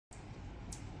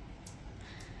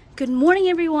Good morning,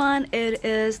 everyone. It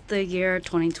is the year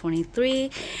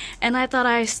 2023, and I thought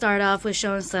I'd start off with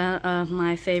showing some of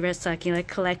my favorite succulent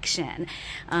collection.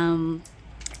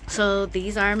 So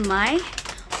these are my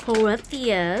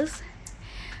Haworthias.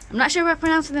 I'm not sure if I'm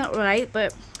pronouncing it right,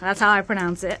 but that's how I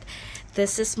pronounce it.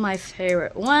 This is my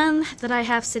favorite one that I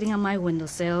have sitting on my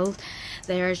windowsill.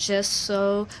 They are just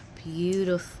so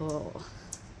beautiful.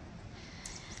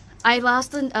 I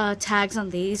lost the tags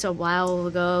on these a while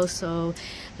ago, so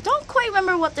I don't quite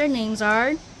remember what their names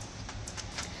are.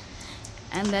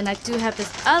 And then I do have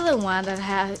this other one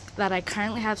that I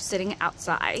currently have sitting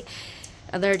outside.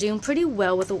 They're doing pretty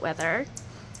well with the weather.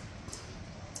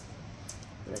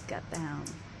 Look at them.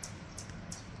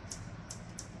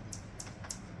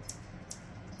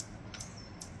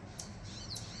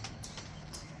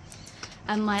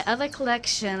 And my other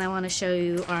collection I want to show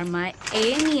you are my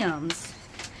aeoniums.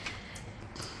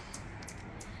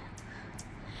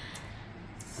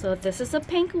 So this is a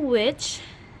pink witch,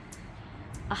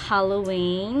 a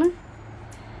Halloween,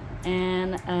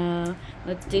 and a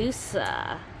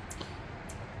Medusa.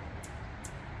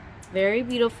 Very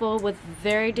beautiful with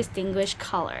very distinguished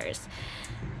colors.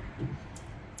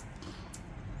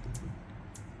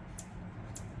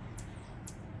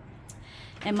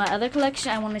 And my other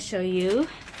collection I want to show you,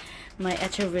 my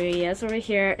echeverias over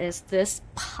here, is this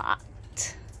pot.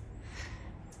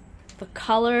 The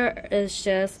color is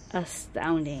just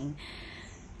astounding.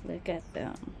 Look at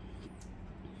them.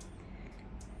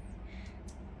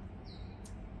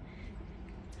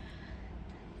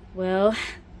 Well,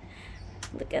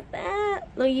 look at that.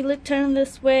 Look, you turn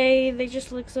this way, they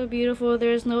just look so beautiful.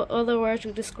 There's no other word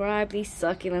to describe these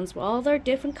succulents with all their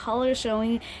different colors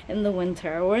showing in the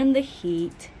winter or in the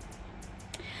heat.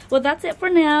 Well, that's it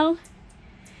for now,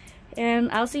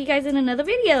 and I'll see you guys in another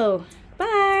video.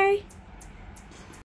 Bye.